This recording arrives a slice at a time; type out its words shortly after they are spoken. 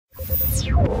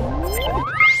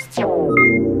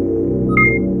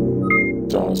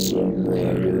Dawson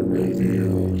Rider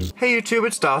Reviews. Hey YouTube,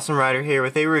 it's Dawson Rider here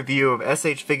with a review of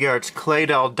SH Figuarts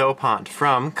Claydoll Dopant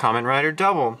from Kamen Rider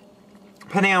Double.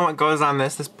 Depending on what goes on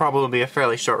this probably will be a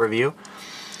fairly short review.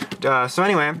 So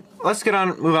anyway, let's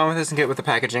move on with this and get with the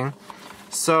packaging.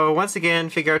 So once again,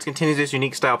 Figuarts continues this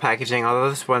unique style packaging, although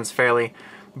this one's fairly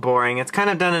boring. It's kind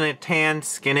of done in a tan,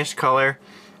 skinish color,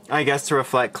 I guess to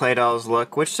reflect Claydoll's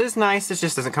look, which is nice, it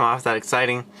just doesn't come off that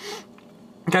exciting.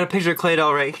 Got a picture of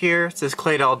Claydoll right here. It says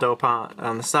Claydoll Dopant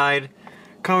on the side.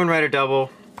 Kamen Rider Double.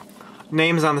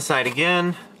 Names on the side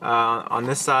again. On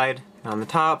this side, and on the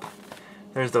top.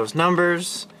 There's those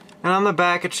numbers. And on the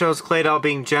back it shows Claydoll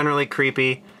being generally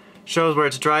creepy. Shows where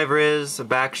its driver is, a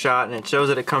back shot, and it shows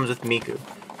that it comes with Miku.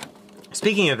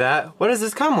 Speaking of that, what does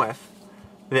this come with?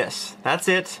 This. That's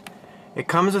it. It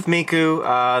comes with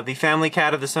Miku, the family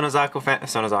cat of the Sonozaki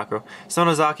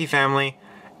family.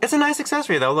 It's a nice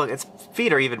accessory though. Look, its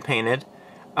feet are even painted.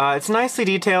 It's nicely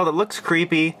detailed. It looks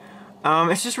creepy.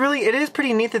 It's just really, it is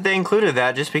pretty neat that they included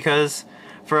that, just because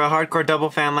for a hardcore Double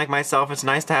fan like myself, it's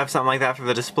nice to have something like that for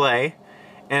the display.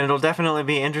 And it'll definitely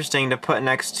be interesting to put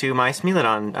next to my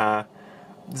Smilodon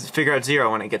Figuarts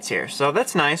Zero when it gets here. So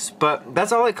that's nice, but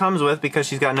that's all it comes with because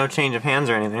she's got no change of hands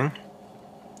or anything.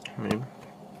 Let me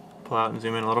pull out and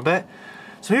zoom in a little bit.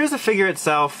 So here's the figure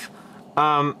itself.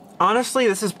 Honestly,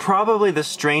 this is probably the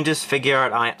strangest figure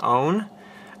art I own.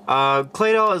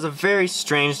 Claydoll is a very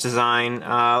strange design.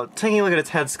 Taking a look at its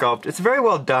head sculpt, it's very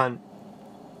well done.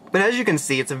 But as you can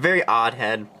see, it's a very odd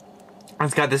head.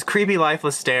 It's got this creepy,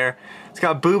 lifeless stare. It's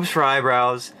got boobs for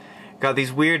eyebrows. Got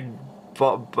these weird,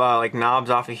 like knobs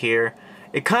off of here.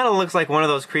 It kind of looks like one of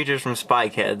those creatures from Spy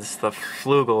Kids, the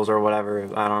Flugels or whatever.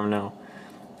 I don't know.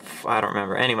 I don't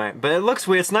remember. Anyway, but it looks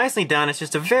weird. It's nicely done. It's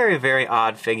just a very, very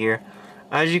odd figure.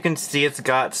 As you can see, it's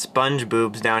got sponge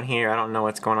boobs down here. I don't know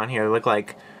what's going on here. They look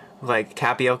like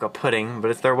tapioca pudding,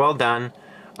 but they're well done.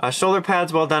 Shoulder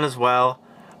pads well done as well.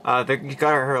 You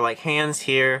got her like hands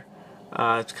here.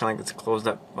 It's kind of like it's closed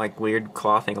up, like weird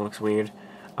claw thing. It looks weird.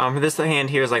 This hand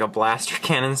here is like a blaster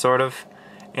cannon, sort of,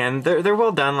 and they're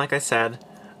well done, like I said.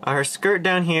 Her skirt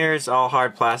down here is all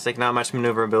hard plastic, not much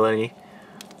maneuverability.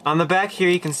 On the back here,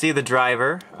 you can see the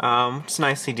driver. It's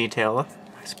nicely detailed,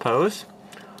 I suppose.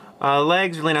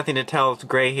 Legs, really nothing to tell. It's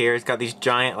gray here. It's got these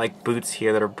giant like boots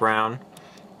here that are brown.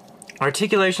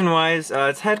 Articulation-wise,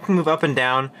 its head can move up and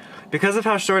down. Because of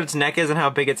how short its neck is and how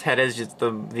big its head is, just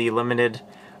the limited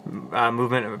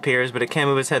movement appears, but it can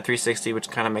move its head 360, which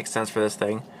kind of makes sense for this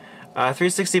thing.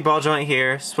 360 ball joint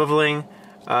here, swiveling,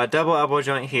 double elbow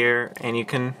joint here, and you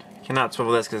cannot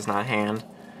swivel this because it's not a hand.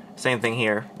 Same thing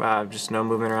here, just no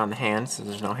movement around the hands, so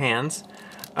there's no hands.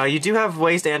 You do have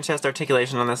waist and chest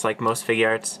articulation on this, like most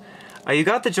Figuarts. You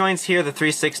got the joints here, the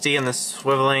 360 and the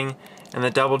swiveling, and the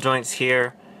double joints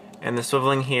here, and the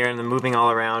swiveling here, and the moving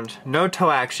all around. No toe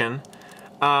action.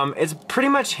 It's pretty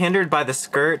much hindered by the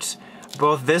skirt,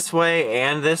 both this way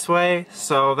and this way,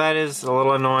 so that is a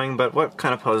little annoying, but what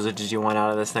kind of pose did you want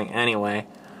out of this thing anyway?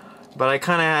 But I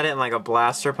kind of had it in like a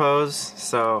blaster pose,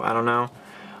 so I don't know.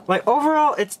 Like,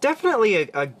 overall, it's definitely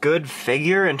a good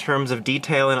figure in terms of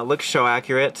detail, and it looks show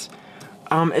accurate.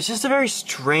 It's just a very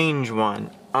strange one.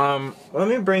 Let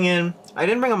me bring in... I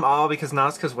didn't bring them all because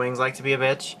Nazca's wings like to be a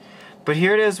bitch. But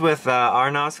here it is with our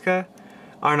Nazca.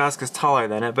 Our Nazca's taller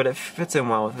than it, but it fits in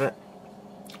well with it.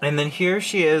 And then here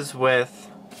she is with...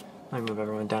 Let me move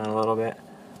everyone down a little bit.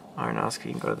 Our Nazca,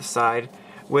 you can go to the side.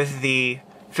 With the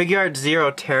Figuarts Zero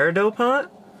Terror Dopant.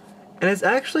 And it's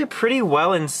actually pretty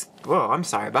well in... Whoa, I'm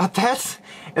sorry about that.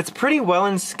 It's pretty well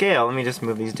in scale. Let me just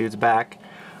move these dudes back.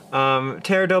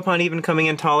 Terror Dopant even coming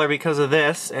in taller because of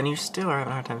this, and you still are having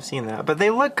a hard time seeing that. But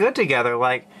they look good together.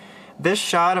 Like, this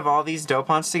shot of all these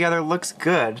Dopants together looks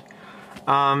good.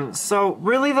 So,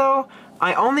 really though,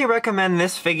 I only recommend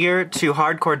this figure to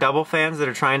hardcore Double fans that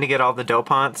are trying to get all the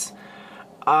Dopants.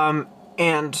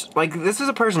 And, like, this is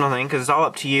a personal thing, because it's all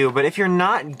up to you, but if you're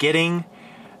not getting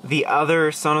the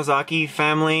other Sonozaki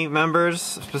family members,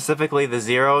 specifically the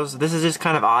Zeros, this is just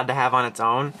kind of odd to have on its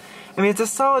own. I mean, it's a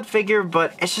solid figure,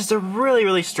 but it's just a really,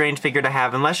 really strange figure to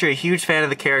have. Unless you're a huge fan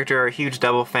of the character or a huge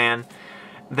Double fan,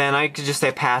 then I could just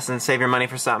say pass and save your money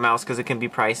for something else because it can be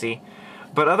pricey.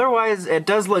 But otherwise, it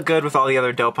does look good with all the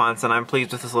other Dopants, and I'm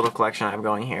pleased with this little collection I have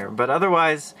going here. But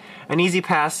otherwise, an easy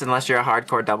pass unless you're a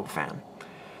hardcore Double fan.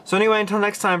 So anyway, until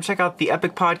next time, check out the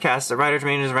epic podcast at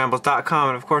writersrangersrambles.com,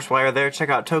 and of course, while you're there, check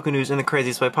out Toku News in the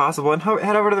craziest way possible, and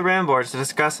head over to the Ramboards to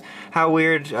discuss how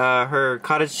weird her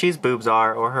cottage cheese boobs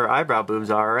are, or her eyebrow boobs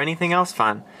are, or anything else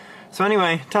fun. So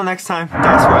anyway, until next time,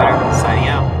 Dawson Rider, signing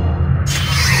out.